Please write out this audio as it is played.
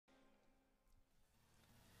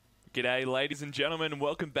G'day ladies and gentlemen,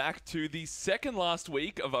 welcome back to the second last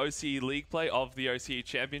week of OCE League Play of the OCE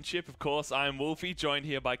Championship. Of course, I am Wolfie, joined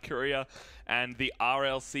here by Courier and the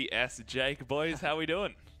RLCS Jake. Boys, how we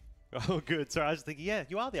doing? Oh, good. Sorry, I was thinking, yeah,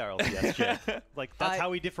 you are the RLCS Jake. Like, that's how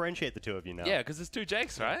we differentiate the two of you now. Yeah, because there's two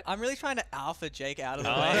Jakes, right? I'm really trying to alpha Jake out of the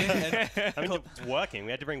way. I mean, it's working.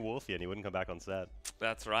 We had to bring Wolfie and he wouldn't come back on set.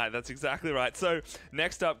 That's right. That's exactly right. So,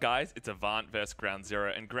 next up, guys, it's Avant versus Ground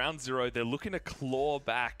Zero. And Ground Zero, they're looking to claw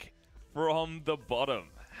back from the bottom.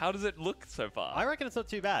 How does it look so far? I reckon it's not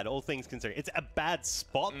too bad, all things considering. It's a bad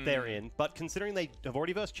spot they're in, but considering they have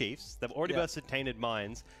already versed Chiefs, they've already versed Tainted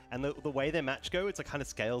Minds, and the way their match go, it's like kind of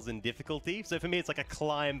scales in difficulty. So for me, it's like a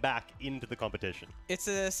climb back into the competition. It's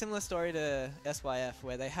a similar story to SYF,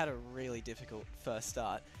 where they had a really difficult first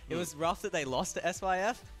start. It was rough that they lost to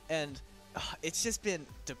SYF, and it's just been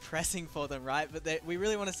depressing for them, right? But we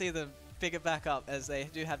really want to see them pick it back up, as they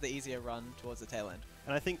do have the easier run towards the tail end.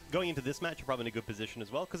 And I think going into this match, you're probably in a good position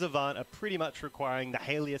as well, because Avant are pretty much requiring the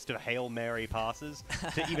hailiest of Hail Mary passes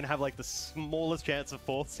to even have like the smallest chance of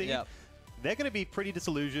 4th seed. Yep. They're going to be pretty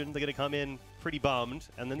disillusioned. They're going to come in pretty bummed,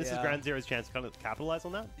 and then this is Ground Zero's chance to kind of capitalize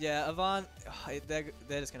on that. Yeah, Avant, they're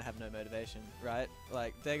just going to have no motivation, right?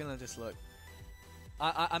 Like, they're going to just look...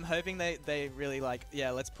 I'm hoping they really like,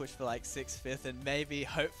 let's push for like 6th, 5th, and maybe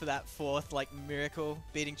hope for that 4th like miracle,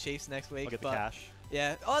 beating Chiefs next week. I'll get the cash.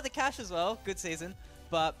 Yeah, the cash as well. Good season.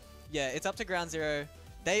 But yeah, it's up to Ground Zero.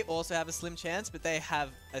 They also have a slim chance, but they have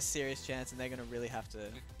a serious chance, and they're going to really have to...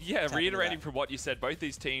 Yeah, reiterating from what you said, both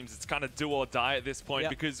these teams, it's kind of do or die at this point,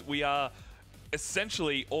 because we are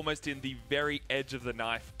essentially almost in the very edge of the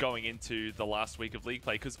knife going into the last week of League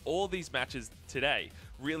Play, because all these matches today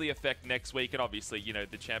really affect next week, and obviously, you know,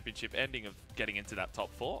 the championship ending of getting into that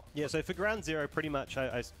top 4. Yeah, so for Ground Zero, pretty much,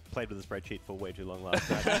 I played with a spreadsheet for way too long last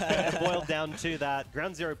night. It boiled down to that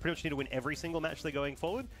Ground Zero pretty much need to win every single match they're going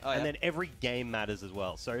forward, and then every game matters as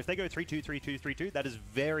well. So if they go 3-2, 3-2, 3-2, that is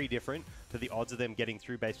very different to the odds of them getting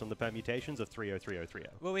through based on the permutations of 3-0, 3-0, 3-0.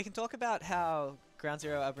 Well, we can talk about how Ground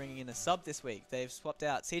Zero are bringing in a sub this week. They've swapped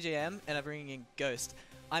out CJM and are bringing in Ghost.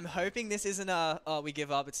 I'm hoping this isn't a, we give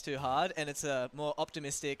up, it's too hard, and it's a more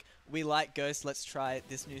optimistic, we like Ghost, let's try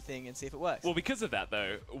this new thing and see if it works. Well, because of that,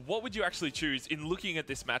 though, what would you actually choose in looking at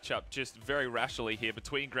this matchup just very rationally here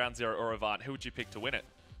between Ground Zero or Avant? Who would you pick to win it?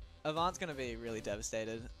 Avant's going to be really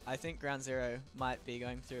devastated. I think Ground Zero might be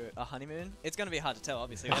going through a honeymoon. It's going to be hard to tell,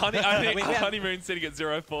 obviously. I think honeymoon sitting at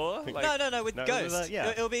 0-4? Like, no, with Ghost.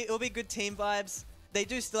 It'll be good team vibes. They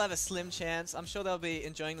do still have a slim chance. I'm sure they'll be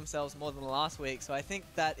enjoying themselves more than last week, so I think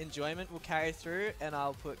that enjoyment will carry through, and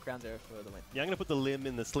I'll put Ground Zero for the win. Yeah, I'm going to put the Lim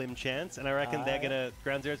in the slim chance, and I reckon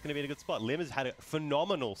Ground Zero's going to be in a good spot. Lim has had a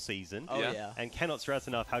phenomenal season, and cannot stress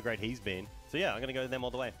enough how great he's been. So yeah, I'm going to go with them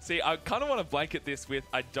all the way. See, I kind of want to blanket this with,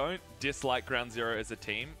 I don't dislike Ground Zero as a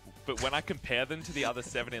team, but when I compare them to the other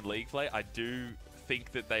 7 in League Play, I do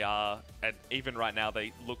think that they are, and even right now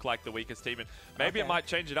they look like the weakest team, and maybe it might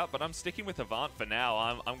change it up, but I'm sticking with Avant for now.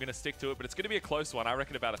 I'm going to stick to it, but it's going to be a close one. I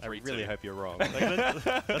reckon about a 3-2. I really hope you're wrong.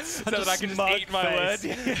 That's so that I can just eat my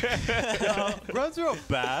words. Ground Zero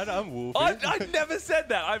bad. I'm Wolfie. I've never said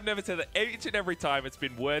that. I've never said that. Each and every time it's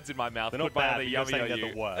been words in my mouth. They're not bad, you're saying they're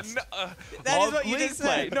the worst. That is what you just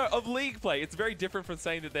said. No, of League Play. It's very different from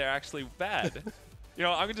saying that they're actually bad. You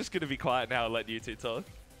know, I'm just going to be quiet now and let you two talk.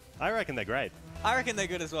 I reckon they're great. I reckon they're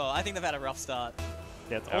good as well. I think they've had a rough start.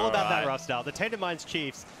 Yeah, it's all about that rough start. The Tainted Minds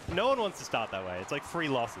Chiefs, no one wants to start that way. It's like 3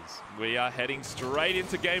 losses. We are heading straight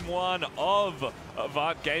into game 1 of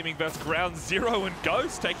Avant Gaming versus Ground Zero, and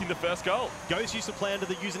Ghost taking the first goal. Ghost used to play under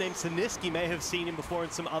the username Siniski. May have seen him before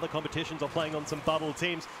in some other competitions or playing on some bubble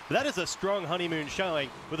teams. But that is a strong honeymoon showing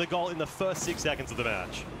with a goal in the first 6 seconds of the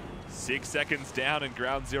match. 6 seconds down, and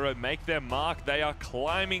Ground Zero make their mark. They are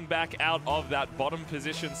climbing back out of that bottom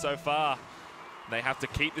position so far. They have to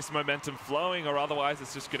keep this momentum flowing, or otherwise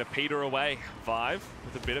it's just going to peter away. Vive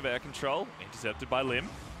with a bit of air control, intercepted by Lim.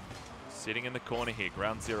 Sitting in the corner here,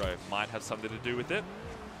 Ground Zero might have something to do with it.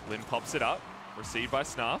 Lim pops it up, received by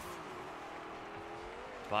Snarf.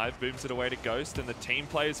 Vive booms it away to Ghost, and the team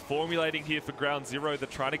players formulating here for Ground Zero. They're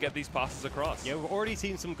trying to get these passes across. Yeah, we've already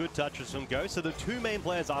seen some good touches from Ghost. So the 2 main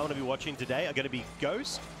players I want to be watching today are going to be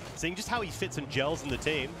Ghost, seeing just how he fits and gels in the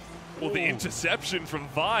team. Well, the interception from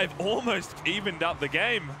Vive almost evened up the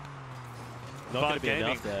game. Not going to be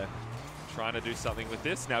enough there. Trying to do something with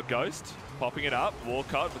this. Now Ghost popping it up.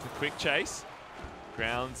 Walcott with a quick chase.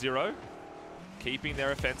 Ground Zero keeping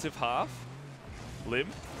their offensive half. Lim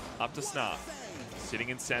up to Snarf. Sitting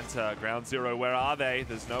in center. Ground Zero, where are they?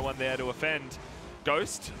 There's no one there to offend.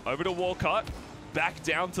 Ghost over to Walcott. back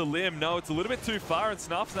down to Lim. No, it's a little bit too far, and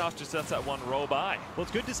Snarf just lets that one roll by. Well,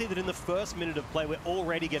 it's good to see that in the first minute of play, we're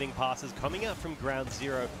already getting passes coming out from Ground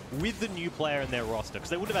Zero with the new player in their roster, because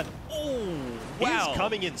they would have had, oh, wow. He's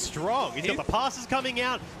coming in strong. He's got the passes coming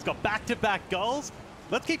out. He's got back-to-back goals.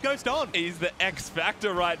 Let's keep Ghost on. He's the X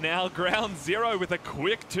factor right now. Ground Zero with a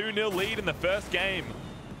quick 2-0 lead in the first game.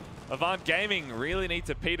 Avant Gaming really need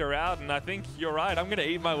to peter out, and I think you're right. I'm going to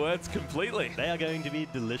eat my words completely. They are going to be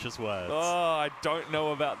delicious words. Oh, I don't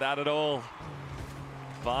know about that at all.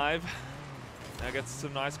 5 now gets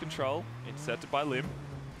some nice control. Intercepted by Lim.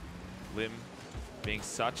 Lim being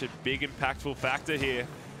such a big, impactful factor here.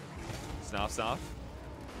 Snarf.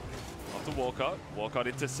 Off to Walcott. Walcott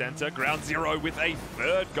into center. Ground Zero with a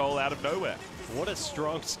third goal out of nowhere. What a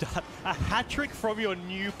strong start. A hat-trick from your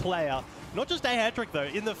new player. Not just a hat-trick, though,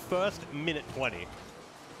 in the first minute 20.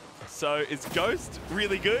 So is Ghost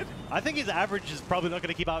really good? I think his average is probably not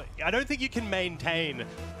going to keep up. I don't think you can maintain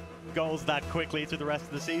goals that quickly through the rest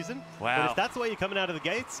of the season. Wow. But if that's the way you're coming out of the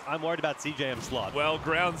gates, I'm worried about CJM slot. Well,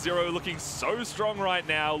 Ground Zero looking so strong right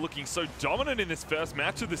now, looking so dominant in this first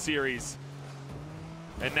match of the series.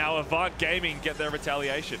 And now Avant Gaming get their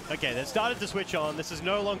retaliation. Okay, they've started to switch on. This is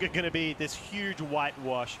no longer going to be this huge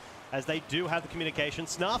whitewash, as they do have the communication.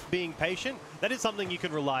 Snarf being patient, that is something you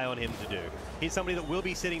can rely on him to do. He's somebody that will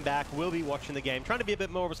be sitting back, will be watching the game, trying to be a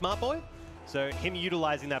bit more of a smart boy. So him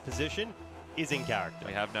utilizing that position is in character.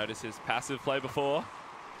 We have noticed his passive play before,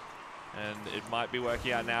 and it might be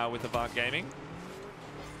working out now with Avant Gaming.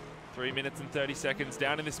 3 minutes and 30 seconds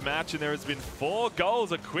down in this match, and there has been 4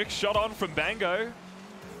 goals. A quick shot on from Bango.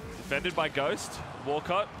 Defended by Ghost.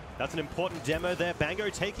 Walcott. That's an important demo there. Bango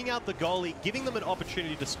taking out the goalie, giving them an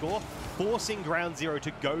opportunity to score, forcing Ground Zero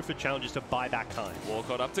to go for challenges to buy back time.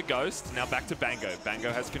 Walcott up to Ghost. Now back to Bango.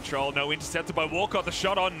 Bango has control. No, intercepted by Walcott. The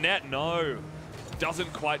shot on net. No.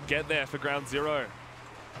 Doesn't quite get there for Ground Zero.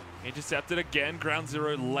 Intercepted again. Ground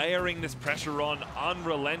Zero layering this pressure on,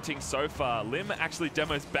 unrelenting so far. Lim actually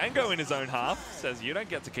demos Bango in his own half. Says, you don't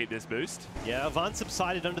get to keep this boost. Yeah, Avant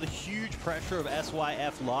subsided under the huge pressure of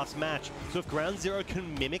SYF last match. So if Ground Zero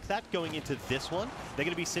can mimic that going into this one, they're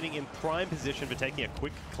going to be sitting in prime position for taking a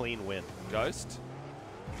quick, clean win. Ghost.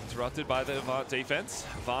 Interrupted by the Avant defense.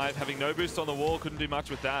 Vive having no boost on the wall, couldn't do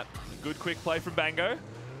much with that. A good quick play from Bango,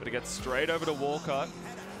 but it gets straight over to Walcott.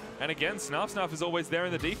 And again, Snarf is always there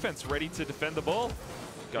in the defense, ready to defend the ball.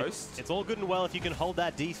 Ghost. It's all good and well if you can hold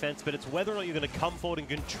that defense, but it's whether or not you're going to come forward and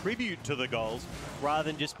contribute to the goals rather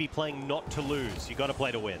than just be playing not to lose. You got to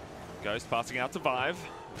play to win. Ghost passing out to Vive.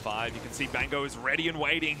 Vive, you can see Bango is ready and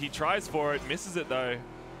waiting. He tries for it, misses it though.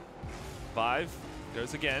 Vive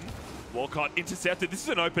goes again. Walcott intercepted. This is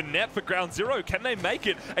an open net for Ground Zero. Can they make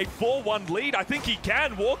it a 4-1 lead? I think he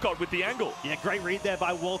can. Walcott with the angle. Yeah, great read there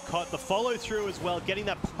by Walcott. The follow through as well, getting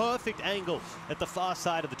that perfect angle at the far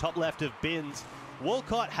side of the top left of Bins.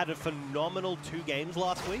 Walcott had a phenomenal 2 games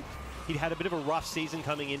last week. He'd had a bit of a rough season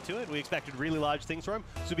coming into it. We expected really large things from him.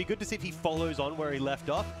 So it'd be good to see if he follows on where he left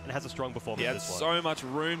off and has a strong performance. He had so much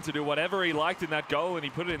room to do whatever he liked in that goal, and he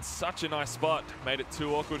put it in such a nice spot. Made it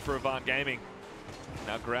too awkward for Avant Gaming.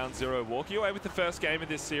 Now Ground Zero walking away with the first game of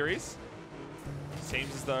this series.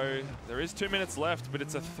 Seems as though there is 2 minutes left, but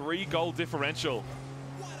it's a 3-goal differential.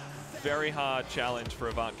 Very hard challenge for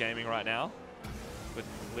Avant Gaming right now. But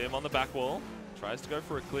Lim on the back wall. Tries to go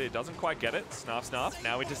for a clear. Doesn't quite get it. Snarf.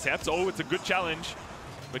 Now intercepts. Oh, it's a good challenge.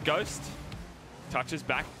 But Ghost touches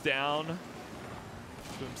back down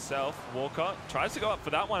to himself. Walcott tries to go up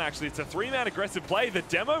for that one, actually. It's a 3-man aggressive play. The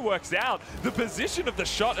demo works out. The position of the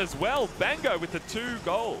shot as well. Bango with the 2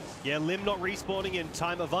 goals. Yeah, Lim not respawning in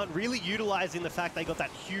time. Avant really utilizing the fact they got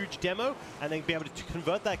that huge demo and then be able to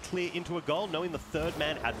convert that clear into a goal, knowing the 3rd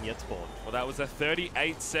man hadn't yet spawned. Well, that was a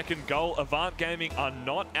 38-second goal. Avant Gaming are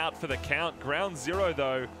not out for the count. Ground Zero,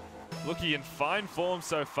 though, looking in fine form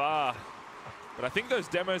so far. But I think those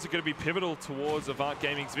demos are going to be pivotal towards Avant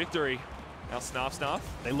Gaming's victory. Now Snarf.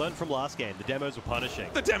 They learned from last game. The demos were punishing.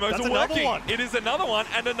 The demos are working. One. It is another one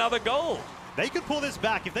and another goal. They could pull this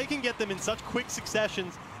back. If they can get them in such quick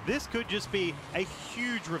successions, this could just be a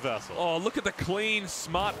huge reversal. Oh, look at the clean,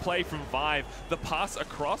 smart play from Vive. The pass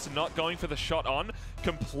across, not going for the shot on,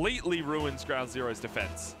 completely ruins Ground Zero's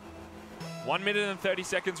defense. 1 minute and 30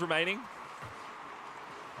 seconds remaining.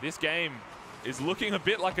 This game is looking a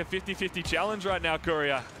bit like a 50-50 challenge right now,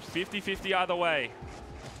 Courier. 50-50 either way.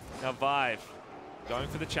 Now Vive going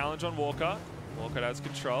for the challenge on Walker. Walker has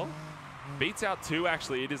control. Beats out 2,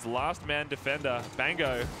 actually. It is last man defender,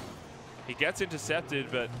 Bango. He gets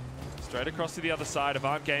intercepted, but straight across to the other side.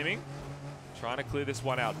 Avant Gaming trying to clear this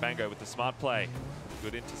one out. Bango with the smart play.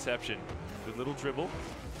 Good interception. Good little dribble.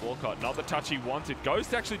 Walcott, not the touch he wanted.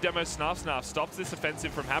 Ghost actually demos Snarf Snarf, stops this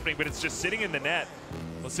offensive from happening, but it's just sitting in the net.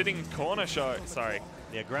 Or sitting in corner sorry.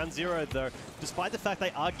 Yeah, Ground Zero, though, despite the fact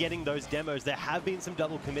they are getting those demos, there have been some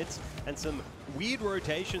double commits and some weird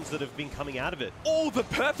rotations that have been coming out of it. Oh, the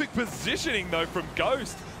perfect positioning, though, from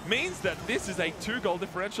Ghost means that this is a 2-goal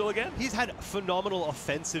differential again. He's had phenomenal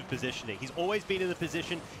offensive positioning. He's always been in the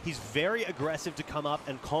position. He's very aggressive to come up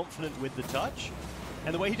and confident with the touch.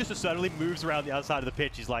 And the way he just assertively moves around the outside of the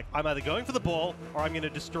pitch, he's like, I'm either going for the ball or I'm going to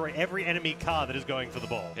destroy every enemy car that is going for the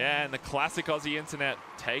ball. Yeah, and the classic Aussie internet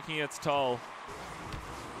taking its toll.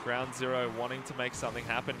 Ground Zero wanting to make something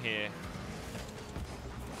happen here.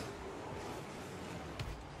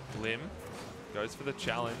 Lim goes for the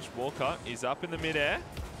challenge. Walcott is up in the midair.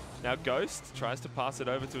 Now Ghost tries to pass it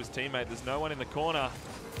over to his teammate. There's no one in the corner.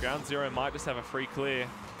 Ground Zero might just have a free clear.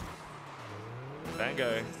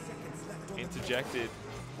 Bango interjected.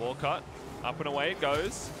 Walcott, up and away it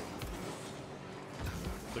goes.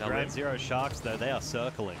 The Ground Zero Sharks, though, they are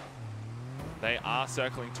circling. They are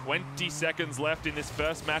circling. 20 seconds left in this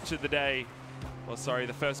first match of the day. Well, sorry,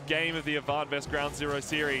 the first game of the Avant vs Ground Zero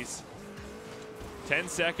series. 10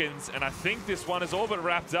 seconds, and I think this one is all but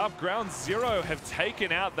wrapped up. Ground Zero have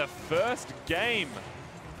taken out the first game.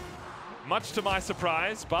 Much to my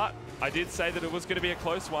surprise, but I did say that it was going to be a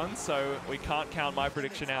close one, so we can't count my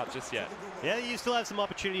prediction out just yet. Yeah, you still have some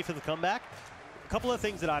opportunity for the comeback. A couple of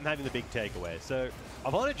things that I'm having the big takeaway. So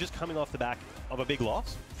Avant just coming off the back of a big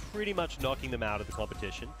loss, pretty much knocking them out of the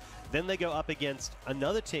competition. Then they go up against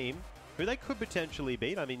another team who they could potentially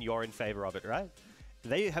beat. I mean, you're in favor of it, right?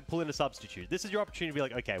 They have pulled in a substitute. This is your opportunity to be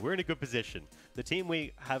like, okay, we're in a good position. The team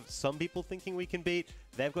we have some people thinking we can beat,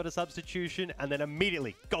 they've got a substitution, and then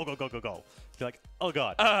immediately, goal, goal, goal, goal, goal. You're like, oh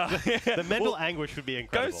God. The mental anguish would be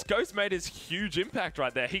incredible. Ghost made his huge impact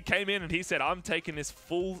right there. He came in and he said, I'm taking this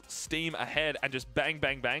full steam ahead, and just bang,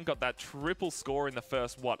 bang, bang, got that triple score in the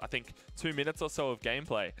first, I think 2 minutes or so of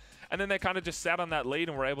gameplay. And then they kind of just sat on that lead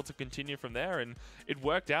and were able to continue from there, and it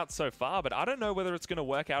worked out so far, but I don't know whether it's going to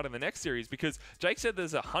work out in the next series, because Jake said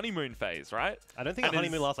there's a honeymoon phase, right? I don't think a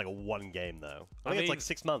honeymoon lasts like one game, though. I think it's like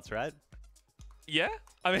 6 months, right? Yeah,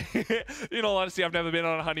 I mean, in all honesty, I've never been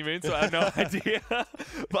on a honeymoon, so I have no idea.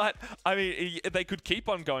 But, I mean, they could keep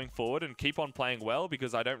on going forward and keep on playing well,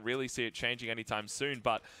 because I don't really see it changing anytime soon,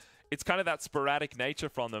 but it's kind of that sporadic nature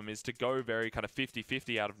from them, is to go very kind of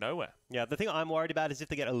 50-50 out of nowhere. Yeah, the thing I'm worried about is if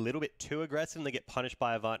they get a little bit too aggressive and they get punished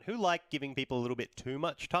by Avant, who like giving people a little bit too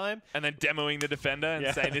much time. And then demoing the defender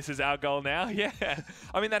and saying, this is our goal now. Yeah.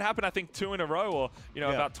 I mean, that happened, I think, 2 in a row, or,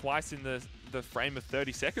 about twice in the frame of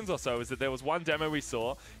 30 seconds or so, is that there was one demo we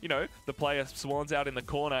saw, the player swans out in the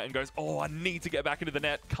corner and goes, oh, I need to get back into the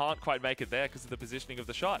net. Can't quite make it there because of the positioning of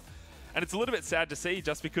the shot. And it's a little bit sad to see,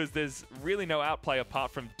 just because there's really no outplay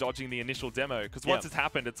apart from dodging the initial demo. Because once it's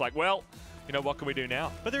happened, it's like, well, what can we do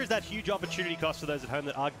now? But there is that huge opportunity cost for those at home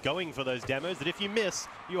that are going for those demos, that if you miss,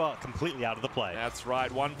 you are completely out of the play. That's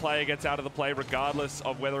right. One player gets out of the play regardless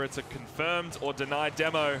of whether it's a confirmed or denied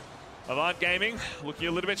demo. Avant Gaming looking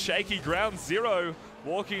a little bit shaky. Ground Zero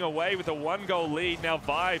walking away with a 1-goal lead. Now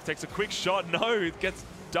Vive takes a quick shot. No, it gets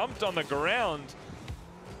dumped on the ground.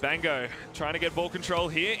 Bango trying to get ball control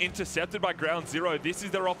here, intercepted by Ground Zero. This is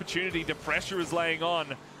their opportunity. The pressure is laying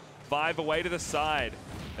on. Vive away to the side.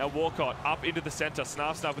 Now Walcott up into the center.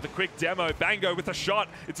 Snarf with a quick demo. Bango with a shot.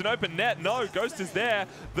 It's an open net. No, Ghost is there.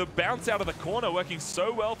 The bounce out of the corner working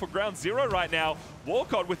so well for Ground Zero right now.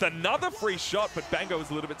 Walcott with another free shot, but Bango was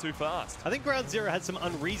a little bit too fast. I think Ground Zero had some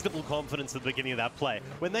unreasonable confidence at the beginning of that play.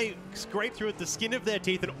 When they scrape through at the skin of their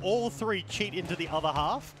teeth and all 3 cheat into the other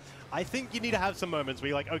half, I think you need to have some moments where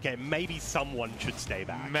you're like, okay, maybe someone should stay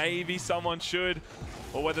back. Maybe someone should,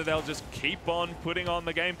 or whether they'll just keep on putting on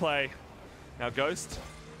the gameplay. Now Ghost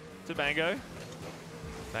to Bango.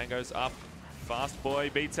 Bango's up. Fast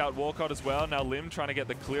boy beats out Walcott as well. Now Lim trying to get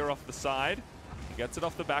the clear off the side. He gets it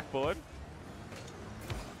off the backboard.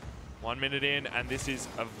 1 minute in, and this is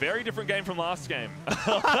a very different game from last game.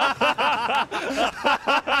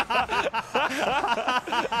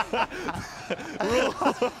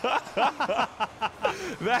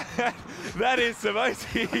 That is some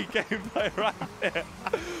OCE gameplay right there.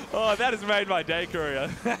 Oh, that has made my day, Courier.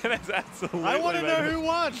 That is absolutely I want to know who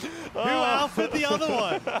won. Who alphaed the other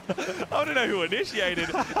one? I want to know who initiated,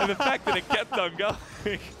 and the fact that it kept on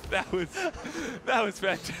going. That was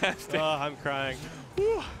fantastic. Oh, I'm crying.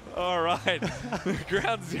 Whew. All right.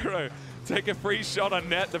 Ground Zero take a free shot on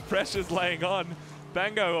net. The pressure's laying on.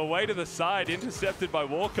 Bango away to the side, intercepted by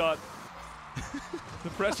Walcott. The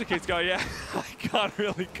pressure keeps going. Yeah, I can't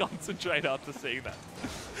really concentrate after seeing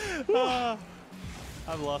that.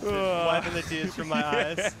 I've lost it. Wiping the tears from my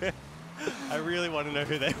eyes. I really want to know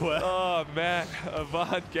who they were. Oh, man.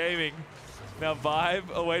 Avant Gaming. Now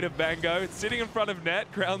Vive away to Bango. It's sitting in front of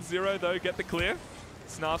net. Ground Zero, though, get the clear.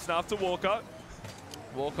 Snarf to Walcott.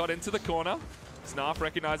 Walcott into the corner. Snarf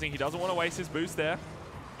recognizing he doesn't want to waste his boost there.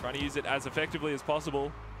 Trying to use it as effectively as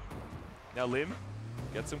possible. Now Lim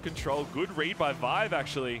gets some control. Good read by Vive,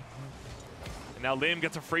 actually. And now Lim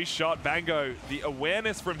gets a free shot. Bango, the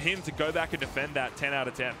awareness from him to go back and defend that, 10 out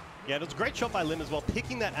of 10. Yeah, it was a great shot by Lim as well,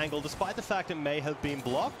 picking that angle despite the fact it may have been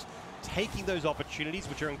blocked. Taking those opportunities,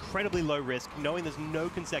 which are incredibly low risk, knowing there's no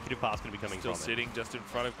consecutive pass going to be coming from it. Still sitting just in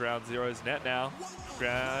front of Ground Zero's net now.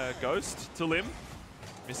 Ghost to Lim.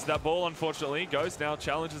 Misses that ball, unfortunately. Ghost now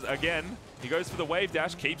challenges again. He goes for the wave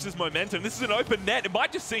dash, keeps his momentum. This is an open net. It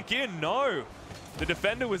might just sink in. No. The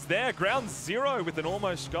defender was there. Ground Zero with an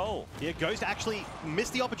almost goal. Yeah, Ghost actually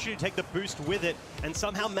missed the opportunity to take the boost with it and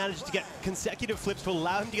somehow managed to get consecutive flips to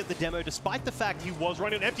allow him to get the demo despite the fact he was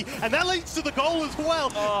running empty. And that leads to the goal as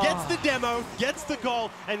well. Oh. Gets the demo, gets the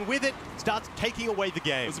goal, and with it starts taking away the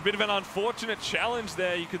game. It was a bit of an unfortunate challenge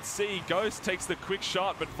there. You could see Ghost takes the quick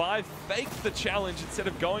shot, but Vive faked the challenge instead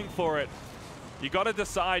of going for it. You got to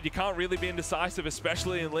decide. You can't really be indecisive,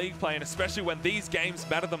 especially in league play, and especially when these games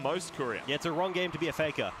matter the most, Korea. Yeah, it's a wrong game to be a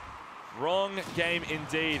faker. Wrong game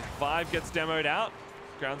indeed. Vive gets demoed out.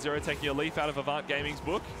 Ground Zero taking a leaf out of Avant Gaming's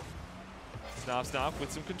book. Snarf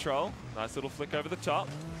with some control. Nice little flick over the top.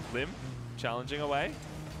 Lim challenging away.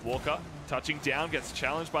 Walker touching down, gets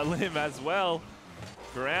challenged by Lim as well.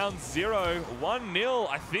 Ground Zero, 1-0.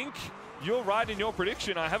 I think you're right in your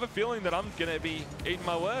prediction. I have a feeling that I'm going to be eating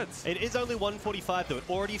my words. It is only 145, though. It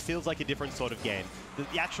already feels like a different sort of game.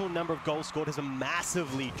 The actual number of goals scored has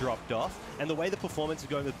massively dropped off, and the way the performance is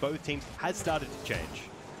going with both teams has started to change.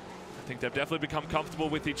 I think they've definitely become comfortable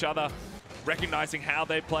with each other, recognizing how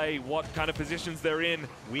they play, what kind of positions they're in.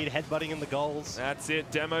 Weird headbutting in the goals. That's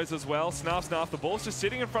it. Demos as well. Snarf. The ball's just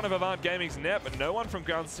sitting in front of Avant Gaming's net, but no one from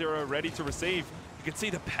Ground Zero ready to receive. You can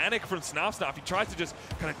see the panic from Snarf. He tries to just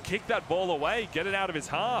kind of kick that ball away, get it out of his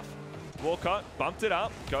half. Walcott bumped it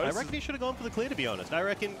up. Goes. I reckon he should have gone for the clear, to be honest. I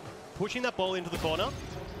reckon pushing that ball into the corner.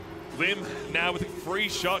 Lim now with a free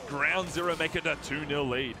shot. Ground Zero make it a 2-0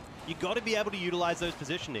 lead. You got to be able to utilize those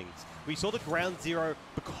positionings. We saw the Ground Zero,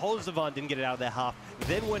 because Avant didn't get it out of their half,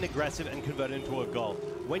 then went aggressive and converted into a goal.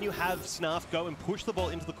 When you have Snarf go and push the ball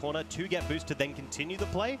into the corner to get boost to then continue the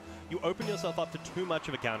play, you open yourself up to too much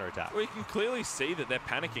of a counterattack. Well, you can clearly see that they're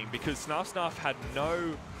panicking because Snarf had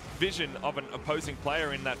no vision of an opposing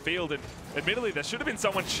player in that field, and admittedly there should have been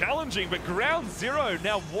someone challenging, but Ground Zero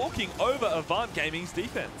now walking over Avant Gaming's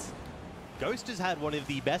defense. Ghost has had one of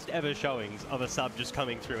the best ever showings of a sub just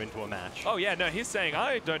coming through into a match. Oh yeah, no, he's saying,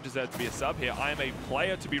 I don't deserve to be a sub here. I am a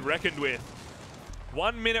player to be reckoned with.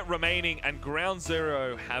 1 minute remaining, and Ground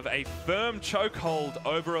Zero have a firm chokehold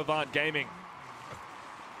over Avant Gaming.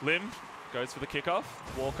 Lim goes for the kickoff.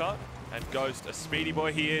 Walcott and Ghost, a speedy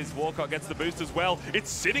boy he is. Walcott gets the boost as well. It's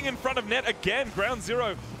sitting in front of net again. Ground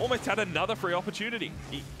Zero almost had another free opportunity.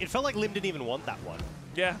 It felt like Lim didn't even want that one.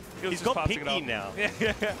 Yeah, he's got picky now.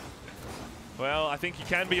 Yeah. Well, I think you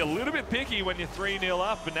can be a little bit picky when you're 3-0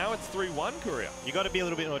 up, but now it's 3-1, Korea. You got to be a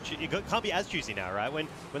little bit more. You can't be as choosy now, right? When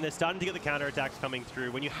they're starting to get the counterattacks coming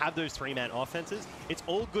through, when you have those three-man offenses, it's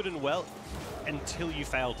all good and well until you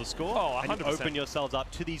fail to score. Oh, 100%. And you open yourselves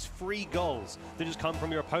up to these free goals that just come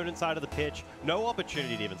from your opponent's side of the pitch. No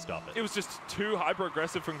opportunity to even stop it. It was just too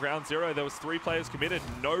hyper-aggressive from Ground Zero. There was 3 players committed,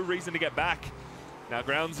 no reason to get back. Now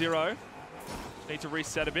Ground Zero need to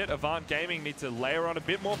reset a bit. Avant Gaming need to layer on a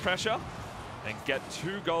bit more pressure and get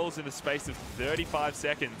 2 goals in the space of 35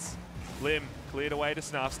 seconds. Lim cleared away to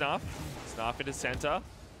Snarf. Snarf into center.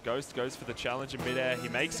 Ghost goes for the challenge in midair. He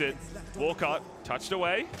makes it. Walcott touched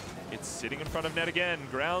away. It's sitting in front of net again.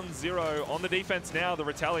 Ground Zero on the defense now. The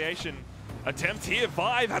retaliation attempt here.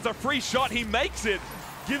 Vive has a free shot. He makes it.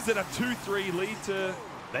 Gives it a 2-3 lead to...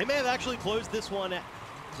 They may have actually closed this one,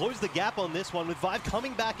 closed the gap on this one with Vive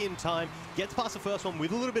coming back in time, gets past the first one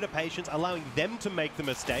with a little bit of patience, allowing them to make the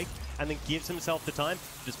mistake, and then gives himself the time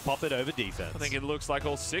to just pop it over defense. I think it looks like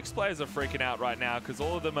all 6 players are freaking out right now because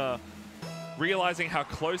all of them are realizing how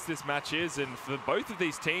close this match is, and for both of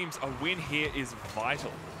these teams, a win here is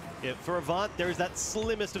vital. Yeah, for Avant, there is that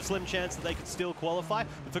slimmest of slim chance that they could still qualify,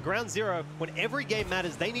 but for Ground Zero, when every game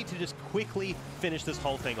matters, they need to just quickly finish this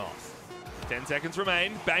whole thing off. 10 seconds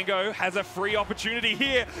remain. Bango has a free opportunity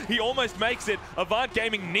here. He almost makes it. Avant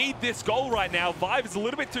Gaming need this goal right now. Vive is a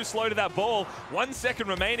little bit too slow to that ball. 1 second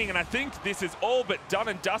remaining, and I think this is all but done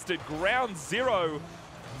and dusted. Ground Zero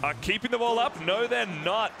are keeping the ball up. No, they're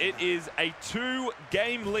not. It is a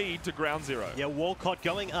 2-game lead to Ground Zero. Yeah, Walcott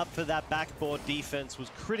going up for that backboard defense was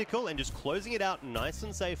critical and just closing it out nice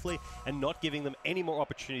and safely and not giving them any more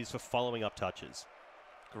opportunities for following up touches.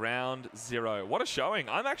 Ground Zero. What a showing.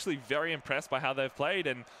 I'm actually very impressed by how they've played,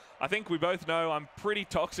 and I think we both know I'm pretty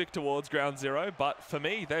toxic towards Ground Zero, but for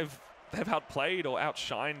me, they've outplayed or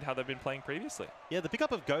outshined how they've been playing previously. Yeah, the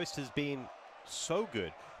pickup of Ghost has been so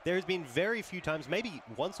good. There has been very few times, maybe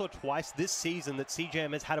once or twice this season, that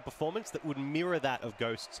CJM has had a performance that would mirror that of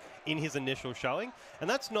Ghost's in his initial showing. And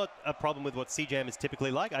that's not a problem with what CJM is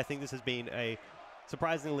typically like. I think this has been a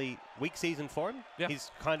surprisingly weak season for him. Yeah.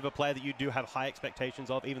 He's kind of a player that you do have high expectations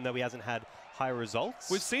of, even though he hasn't had high results.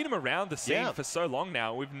 We've seen him around the scene for so long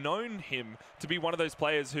now. We've known him to be one of those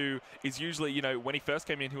players who is usually, you know, when he first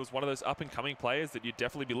came in, he was one of those up-and-coming players that you'd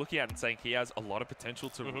definitely be looking at and saying he has a lot of potential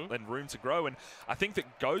to and room to grow. And I think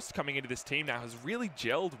that Ghost coming into this team now has really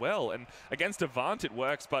gelled well. And against Avant, it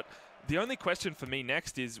works, but the only question for me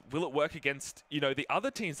next is, will it work against, you know, the other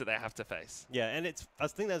teams that they have to face? Yeah, and I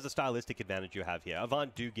think there's a stylistic advantage you have here.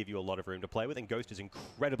 Avant do give you a lot of room to play with, and Ghost is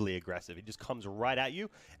incredibly aggressive. He just comes right at you,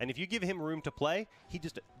 and if you give him room to play, he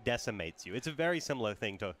just decimates you. It's a very similar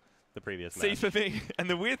thing to the previous match. See, for me, and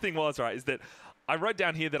the weird thing was, right, is that I wrote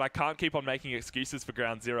down here that I can't keep on making excuses for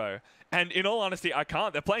Ground Zero. And in all honesty, I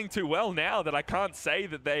can't. They're playing too well now that I can't say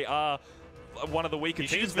that they are one of the weaker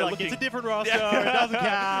teams. Like, it's a different roster, it doesn't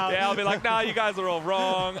count. Yeah, I'll be like, nah, you guys are all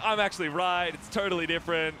wrong. I'm actually right. It's totally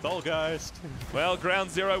different. It's all Ghost. Well,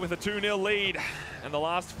 Ground Zero with a 2-0 lead. And the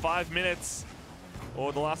last 5 minutes,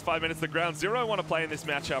 or the last 5 minutes that Ground Zero want to play in this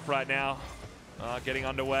matchup right now, getting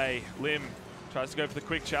underway. Lim tries to go for the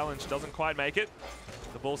quick challenge, doesn't quite make it.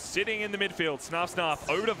 The ball sitting in the midfield. Snarf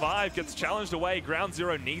over to Vive, gets challenged away. Ground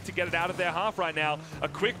Zero need to get it out of their half right now. A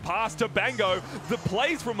quick pass to Bango. The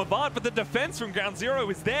plays from Avant, but the defense from Ground Zero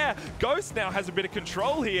is there. Ghost now has a bit of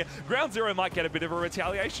control here. Ground Zero might get a bit of a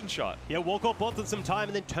retaliation shot. Yeah, Walcott bought them some time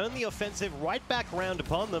and then turned the offensive right back around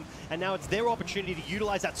upon them. And now it's their opportunity to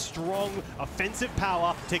utilize that strong offensive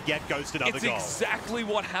power to get Ghost another goal. It's exactly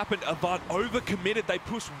what happened. Avant overcommitted. They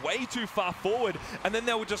pushed way too far forward, and then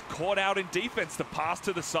they were just caught out in defense. The pass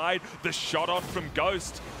to the side, the shot on from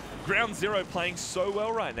Ghost. Ground Zero playing so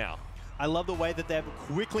well right now. I love the way that they've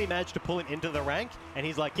quickly managed to pull it into the rank, and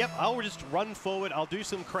he's like, yep, I'll just run forward, I'll do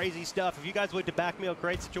some crazy stuff. If you guys want to back me or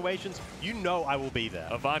create situations, you know I will be there.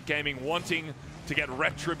 Avant Gaming wanting to get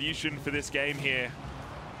retribution for this game here.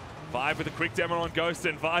 Vive with a quick demo on Ghost,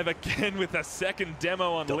 and Vive again with a second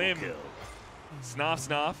demo on Lim.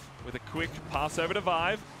 Snarf with a quick pass over to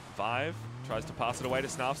Vive. Vive tries to pass it away to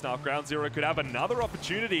Snarf. Ground Zero could have another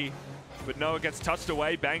opportunity, but no, it gets touched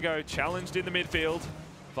away. Bango challenged in the midfield.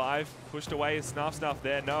 Vive pushed away as Snarf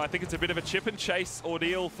there. No, I think it's a bit of a chip and chase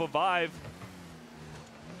ordeal for Vive.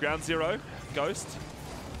 Ground Zero, Ghost,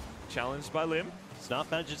 challenged by Lim. Snarf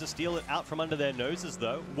manages to steal it out from under their noses,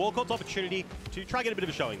 though. Walcott's opportunity to try and get a bit of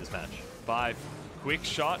a showing this match. Vive, quick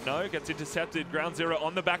shot, no, gets intercepted. Ground Zero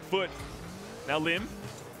on the back foot. Now Lim,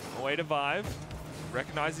 away to Vive.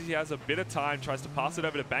 Recognizes he has a bit of time, tries to pass it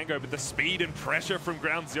over to Bango, but the speed and pressure from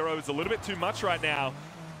Ground Zero is a little bit too much right now.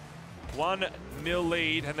 1-0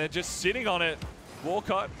 lead, and they're just sitting on it.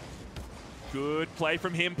 Walcott, good play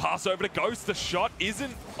from him. Pass over to Ghost. The shot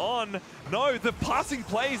isn't on. No, the passing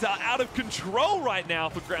plays are out of control right now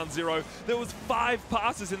for Ground Zero. There was 5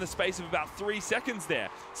 passes in the space of about 3 seconds there.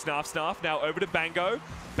 Snarf now over to Bango.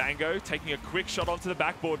 Bango taking a quick shot onto the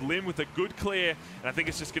backboard. Lim with a good clear, and I think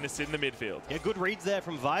it's just going to sit in the midfield. Yeah, good reads there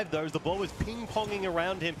from Vive, though. As the ball was ping-ponging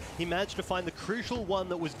around him, he managed to find the crucial one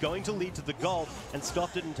that was going to lead to the goal and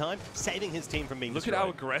stopped it in time, saving his team from being destroyed. Look at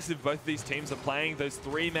how aggressive both these teams are playing, those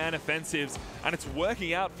 3-man offensives, and it's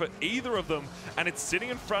working out for either of them, and it's sitting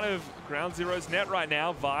in front of Ground Zero's net right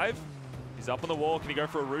now. Vive, he's up on the wall. Can he go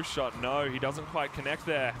for a roost shot? No, he doesn't quite connect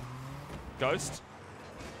there. Ghost,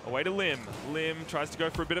 away to Lim. Lim tries to go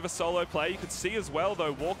for a bit of a solo play. You could see as well,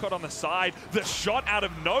 though, Walcott on the side. The shot out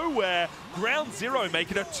of nowhere. Ground Zero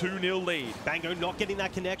making a 2-0 lead. Bango not getting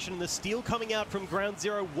that connection. The steal coming out from Ground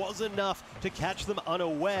Zero was enough to catch them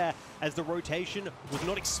unaware, as the rotation was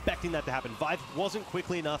not expecting that to happen. Vive wasn't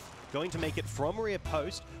quickly enough going to make it from rear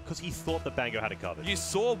post because he thought that Bango had it covered. You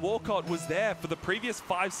saw Walcott was there for the previous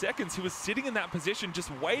 5 seconds. He was sitting in that position just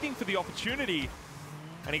waiting for the opportunity.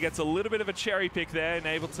 And he gets a little bit of a cherry pick there and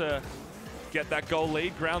able to get that goal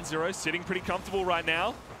lead. Ground Zero sitting pretty comfortable right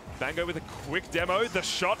now. Bango with a quick demo. The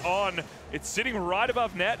shot on. It's sitting right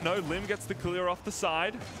above net. No, Lim gets the clear off the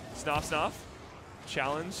side. Snarf.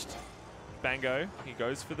 Challenged. Bango. He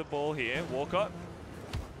goes for the ball here. Walcott.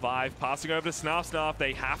 Vive passing over to Snarf.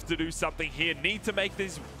 They have to do something here. Need to make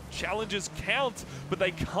these challenges count, but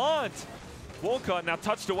they can't. Walcott now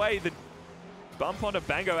touched away. The bump onto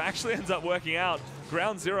Bango actually ends up working out.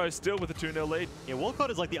 Ground Zero still with a 2-0 lead. Yeah, Walcott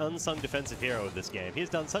is like the unsung defensive hero of this game. He's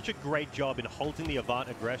done such a great job in halting the Avant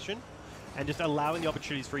aggression and just allowing the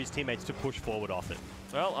opportunities for his teammates to push forward off it.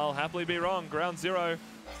 Well, I'll happily be wrong. Ground Zero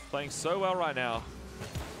playing so well right now.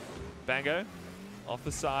 Bango off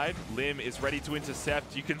the side. Lim is ready to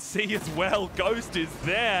intercept. You can see as well, Ghost is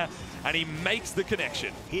there, and he makes the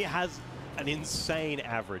connection. He has an insane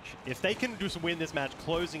average. If they can just win this match,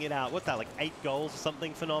 closing it out, what's that, like 8 goals,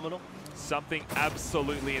 something phenomenal? Something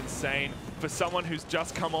absolutely insane. For someone who's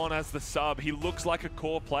just come on as the sub, he looks like a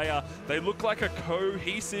core player. They look like a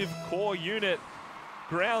cohesive core unit.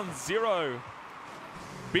 Ground Zero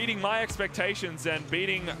beating my expectations and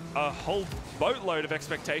beating a whole boatload of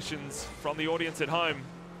expectations from the audience at home.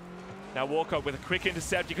 Now Walcott with a quick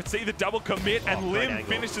intercept. You can see the double commit and Lim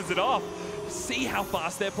finishes it off. See how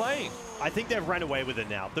fast they're playing. I think they've run away with it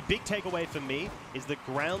now. The big takeaway for me is that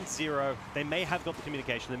Ground Zero, they may have got the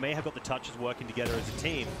communication, they may have got the touches working together as a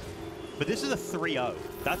team, but this is a 3-0.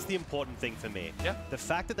 That's the important thing for me. Yeah. The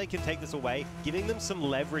fact that they can take this away, giving them some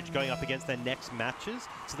leverage going up against their next matches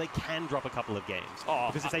so they can drop a couple of games.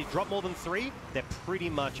 Because if they drop more than 3, they're pretty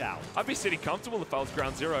much out. I'd be sitting comfortable if I was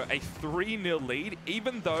Ground Zero. A 3-0 lead,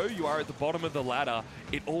 even though you are at the bottom of the ladder,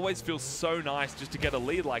 it always feels so nice just to get a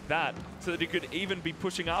lead like that so that you could even be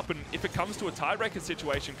pushing up. And if it comes to a tiebreaker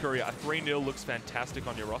situation, Courier, a 3-0 looks fantastic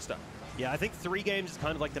on your roster. Yeah, I think 3 games is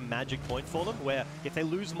kind of like the magic point for them, where if they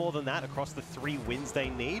lose more than that across the 3 wins they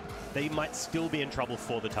need, they might still be in trouble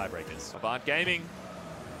for the tiebreakers. Avant Gaming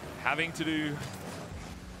having to do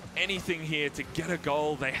anything here to get a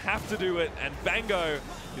goal. They have to do it, and Bango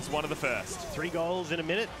is one of the first. 3 goals in a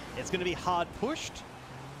minute. It's going to be hard pushed.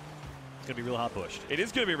 It's going to be real hard pushed. It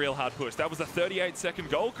is going to be real hard pushed. That was a 38-second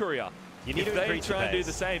goal, Courier. You need if to increase they try the and do pace.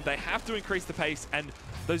 the same, they have to increase the pace, and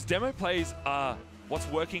those demo plays are what's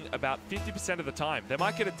working about 50% of the time. They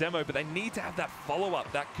might get a demo, but they need to have that follow-up,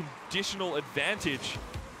 that conditional advantage,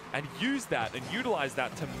 and use that and utilize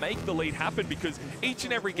that to make the lead happen, because each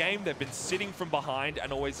and every game they've been sitting from behind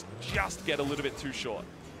and always just get a little bit too short.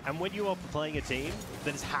 And when you are playing a team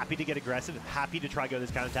that is happy to get aggressive, happy to try go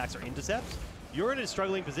those counterattacks or intercepts, you're in a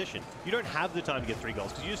struggling position. You don't have the time to get 3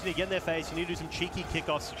 goals because you just need to get in their face, you need to do some cheeky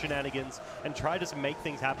kickoffs, shenanigans, and try to make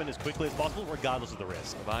things happen as quickly as possible, regardless of the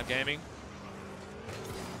risk. Avant Gaming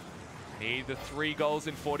need the 3 goals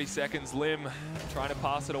in 40 seconds. Lim trying to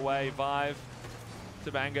pass it away. Vive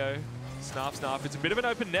to Bango. Snarf. It's a bit of an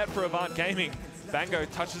open net for Avant Gaming. Bango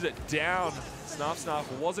touches it down.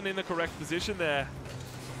 Snarf wasn't in the correct position there.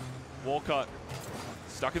 Walcott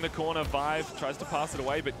stuck in the corner. Vive tries to pass it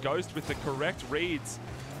away, but Ghost with the correct reads.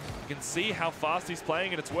 You can see how fast he's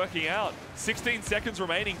playing, and it's working out. 16 seconds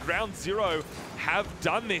remaining. Ground Zero have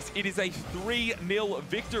done this. It is a 3-0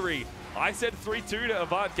 victory. I said 3-2 to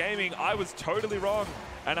Avant Gaming. I was totally wrong,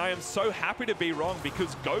 and I am so happy to be wrong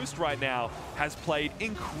because Ghost right now has played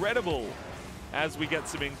incredible as we get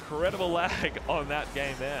some incredible lag on that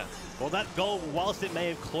game there. Well, that goal, whilst it may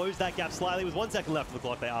have closed that gap slightly, with 1 second left on the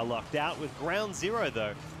clock, they are locked out. With Ground Zero,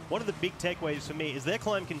 though, one of the big takeaways for me is their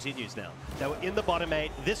climb continues now. They were in the bottom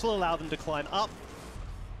 8. This will allow them to climb up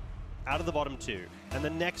out of the bottom 2. And the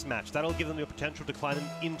next match, that'll give them the potential to climb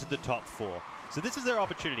into the top 4. So this is their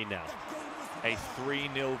opportunity now. A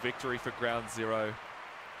 3-0 victory for Ground Zero.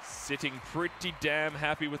 Sitting pretty damn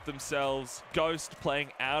happy with themselves. Ghost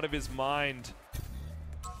playing out of his mind.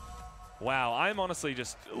 Wow, I'm honestly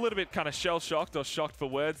just a little bit kind of shell-shocked or shocked for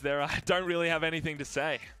words there. I don't really have anything to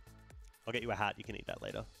say. I'll get you a hat. You can eat that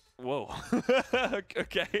later. Whoa.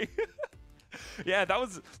 Okay. Yeah, that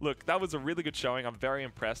was a really good showing. I'm very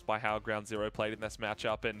impressed by how Ground Zero played in this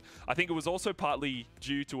matchup, and I think it was also partly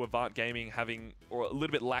due to Avant Gaming having, or a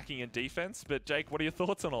little bit lacking in defense. But Jake, what are your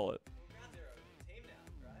thoughts on all it? Ground Zero, team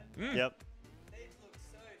now, right? Yep. They look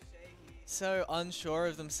so shaky, so unsure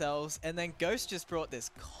of themselves, and then Ghost just brought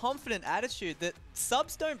this confident attitude that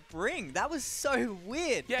subs don't bring. That was so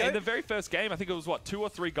weird. Yeah, in the very first game, I think it was, what, 2 or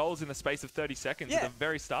 3 goals in the space of 30 seconds at the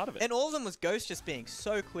very start of it. And all of them was Ghost just being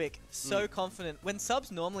so quick, so confident. When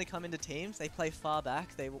subs normally come into teams, they play far back.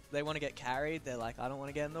 They want to get carried. They're like, I don't want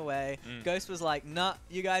to get in the way. Ghost was like, nah,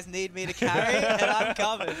 you guys need me to carry, and I'm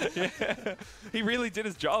covered. Yeah. He really did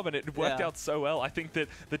his job, and it worked out so well. I think that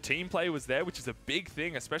the team play was there, which is a big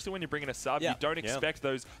thing, especially when you're bringing a sub. You don't expect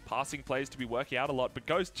those passing plays to be working out a lot, but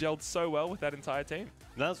Ghost gelled so well with that entire team.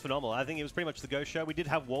 That was phenomenal. I think it was pretty much the Ghost show. We did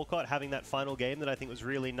have Walcott having that final game that I think was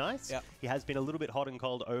really nice. Yep. He has been a little bit hot and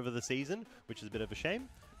cold over the season, which is a bit of a shame.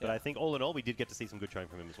 But I think all in all, we did get to see some good showing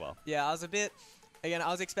from him as well. Yeah, I was a bit Again, I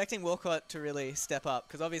was expecting Walcott to really step up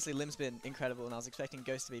because obviously Lim's been incredible and I was expecting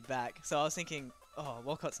Ghost to be back. So I was thinking, oh,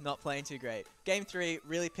 Walcott's not playing too great. Game 3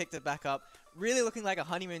 really picked it back up. Really looking like a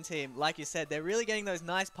honeymoon team. Like you said, they're really getting those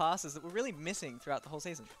nice passes that were really missing throughout the whole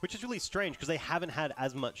season. Which is really strange because they haven't had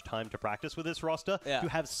as much time to practice with this roster to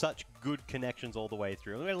have such good connections all the way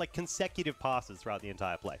through. And they had like consecutive passes throughout the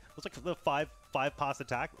entire play. It was like the five pass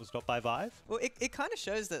attack. It was stopped by 5. Well, it kind of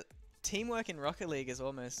shows that teamwork in Rocket League is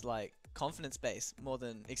almost like confidence based more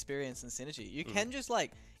than experience and synergy. You can just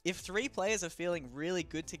like, if 3 players are feeling really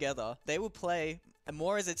good together, they will play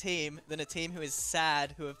more as a team than a team who is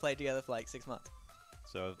sad who have played together for like 6 months.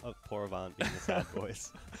 So poor Avant being the sad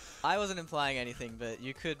boys. I wasn't implying anything, but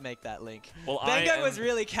you could make that link. Well, Bengo was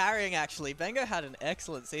really carrying, actually. Bengo had an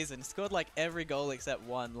excellent season. Scored like every goal except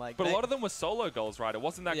 1. Like, but a lot of them were solo goals, right? It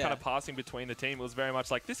wasn't that kind of passing between the team. It was very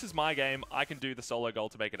much like, this is my game. I can do the solo goal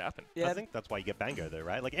to make it happen. Yeah, I think that's why you get Bango, though,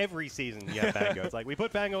 right? Like every season you have Bango. It's like, we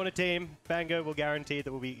put Bango on a team. Bango will guarantee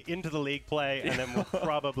that we'll be into the league play, and then we'll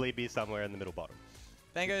probably be somewhere in the middle bottom.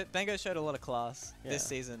 Bango showed a lot of class this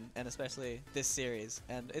season, and especially this series,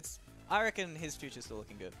 and I reckon his future's still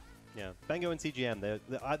looking good. Yeah, Bango and CGM,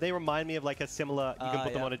 they remind me of like a similar, you can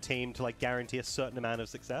put them on a team to like guarantee a certain amount of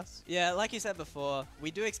success. Yeah, like you said before, we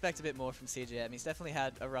do expect a bit more from CGM. He's definitely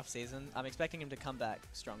had a rough season. I'm expecting him to come back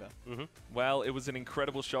stronger. Well, it was an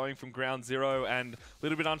incredible showing from Ground Zero and a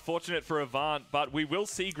little bit unfortunate for Avant, but we will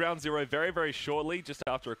see Ground Zero very, very shortly, just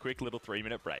after a quick little 3-minute break.